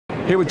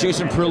Here with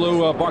Jason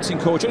Parillo, boxing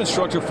coach and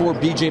instructor for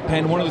BJ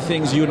Penn. One of the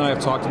things you and I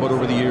have talked about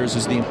over the years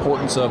is the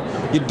importance of,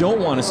 you don't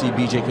want to see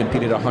BJ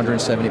compete at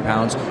 170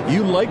 pounds.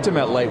 You liked him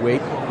at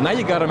lightweight. Now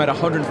you got him at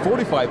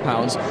 145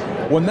 pounds.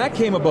 When that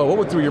came about, what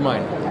went through your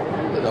mind?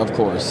 Of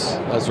course.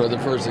 That's right. The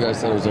first thing I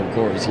said was, of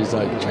course. He's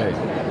like, hey,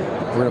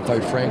 we're going to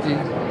fight Frankie.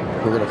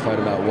 We're going to fight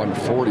him at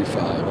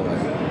 145. I'm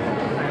like,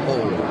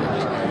 holy.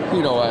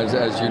 You know,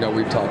 as you know,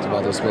 we've talked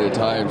about this many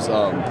times.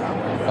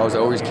 I was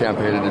always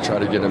campaigning to try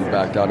to get him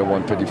back down to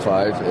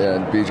 155,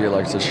 and BJ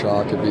likes to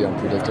shock and be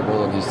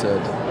unpredictable, and he said,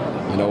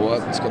 you know what,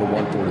 let's go to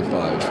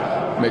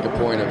 145. Make a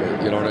point of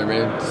it, you know what I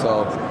mean?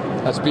 So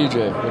that's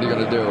BJ. What are you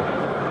going to do?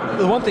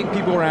 The one thing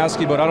people were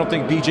asking about, I don't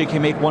think BJ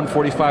can make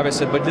 145. I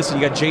said, but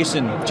listen, you got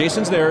Jason.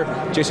 Jason's there.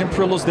 Jason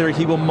Parillo's there.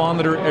 He will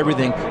monitor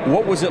everything.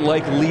 What was it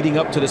like leading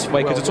up to this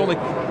fight? Because it's only...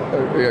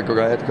 yeah, go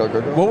ahead. Go.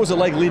 What was it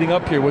like leading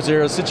up here? Was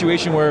there a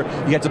situation where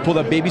you had to pull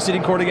that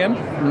babysitting cord again?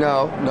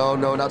 No,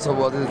 not so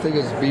well. The thing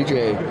is,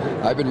 BJ,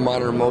 I've been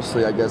monitoring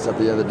mostly, I guess, at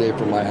the end of the day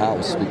from my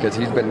house, because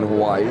he's been in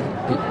Hawaii.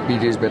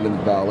 BJ's been in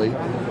the Valley,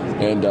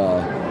 and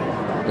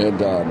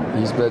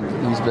he's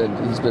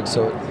been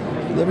so.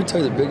 Let me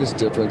tell you, the biggest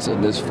difference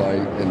in this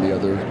fight and the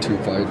other two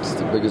fights,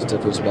 the biggest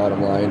difference,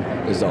 bottom line,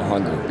 is the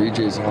hunger.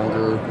 BJ's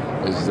hunger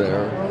is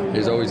there.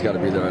 He's always got to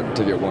be there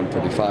to get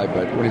 155,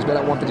 but when he's been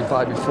at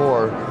 155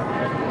 before,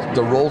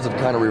 the roles have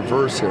kind of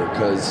reversed here,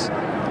 because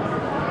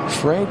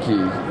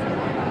Frankie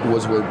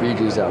was where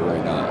BJ's at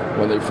right now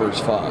when they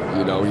first fought.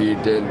 You know, he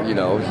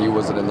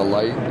wasn't in the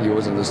light, he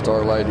wasn't in the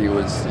starlight, he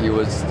was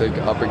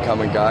the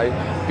up-and-coming guy.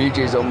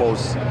 BJ's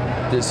almost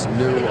this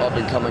new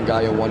up-and-coming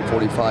guy in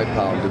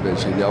 145-pound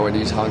division, you know, and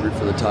he's hungry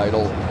for the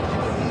title.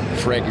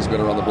 Frankie's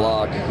been around the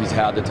block. He's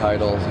had the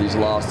title. He's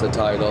lost the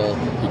title.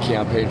 He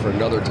campaigned for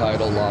another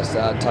title, lost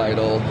that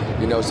title.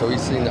 You know, so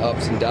he's seen the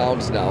ups and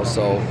downs now.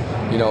 So,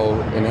 you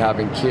know, and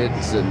having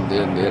kids,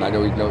 and I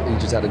know he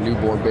just had a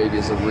newborn baby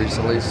as of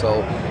recently.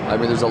 So, I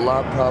mean, there's a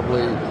lot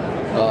probably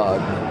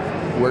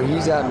where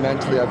he's at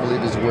mentally, I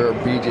believe, is where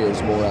BJ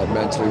is more at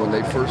mentally when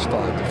they first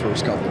fought the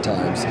first couple of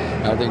times.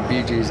 And I think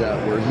BJ's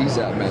at where he's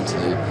at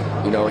mentally.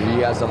 You know,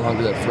 he has the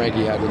hunger that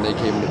Frankie had when they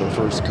came into the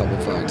first couple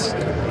of fights.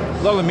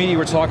 A lot of the media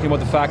were talking about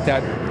the fact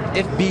that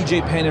if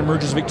BJ Penn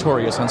emerges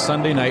victorious on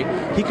Sunday night,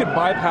 he could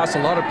bypass a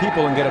lot of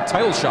people and get a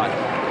title shot.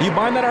 Are you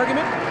buying that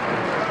argument?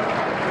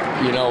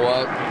 You know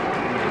what?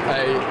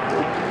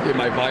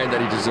 Am I buying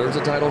that he deserves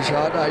a title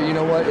shot? You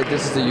know what?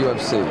 This is the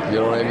UFC. You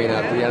know what I mean?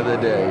 At the end of the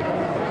day,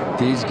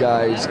 these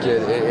guys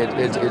get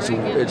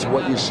it's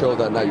what you show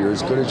that night. You're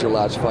as good as your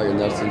last fight, and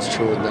that's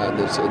true in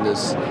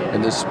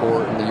this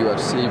sport, in the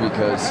UFC,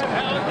 because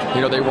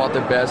you know they want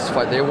the best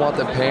fight. They want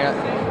the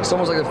it's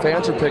almost like the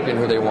fans are picking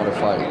who they want to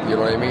fight. You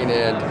know what I mean?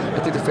 And I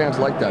think the fans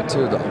like that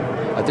too,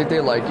 though. I think they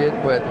like it,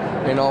 but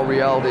in all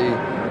reality,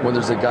 when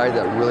there's a guy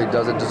that really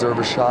doesn't deserve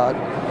a shot,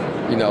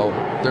 you know,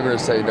 they're going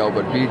to say no.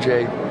 But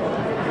BJ,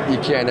 he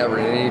can't ever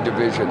in any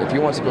division. If he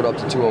wants to go up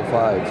to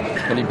 205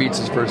 and he beats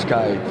his first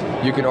guy,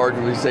 you can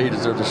arguably say he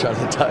deserves a shot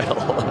at the title.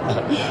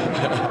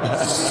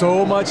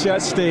 So much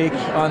at stake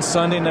on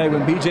Sunday night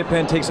when BJ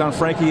Penn takes on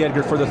Frankie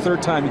Edgar for the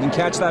third time. You can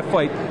catch that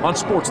fight on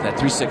Sportsnet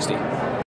 360.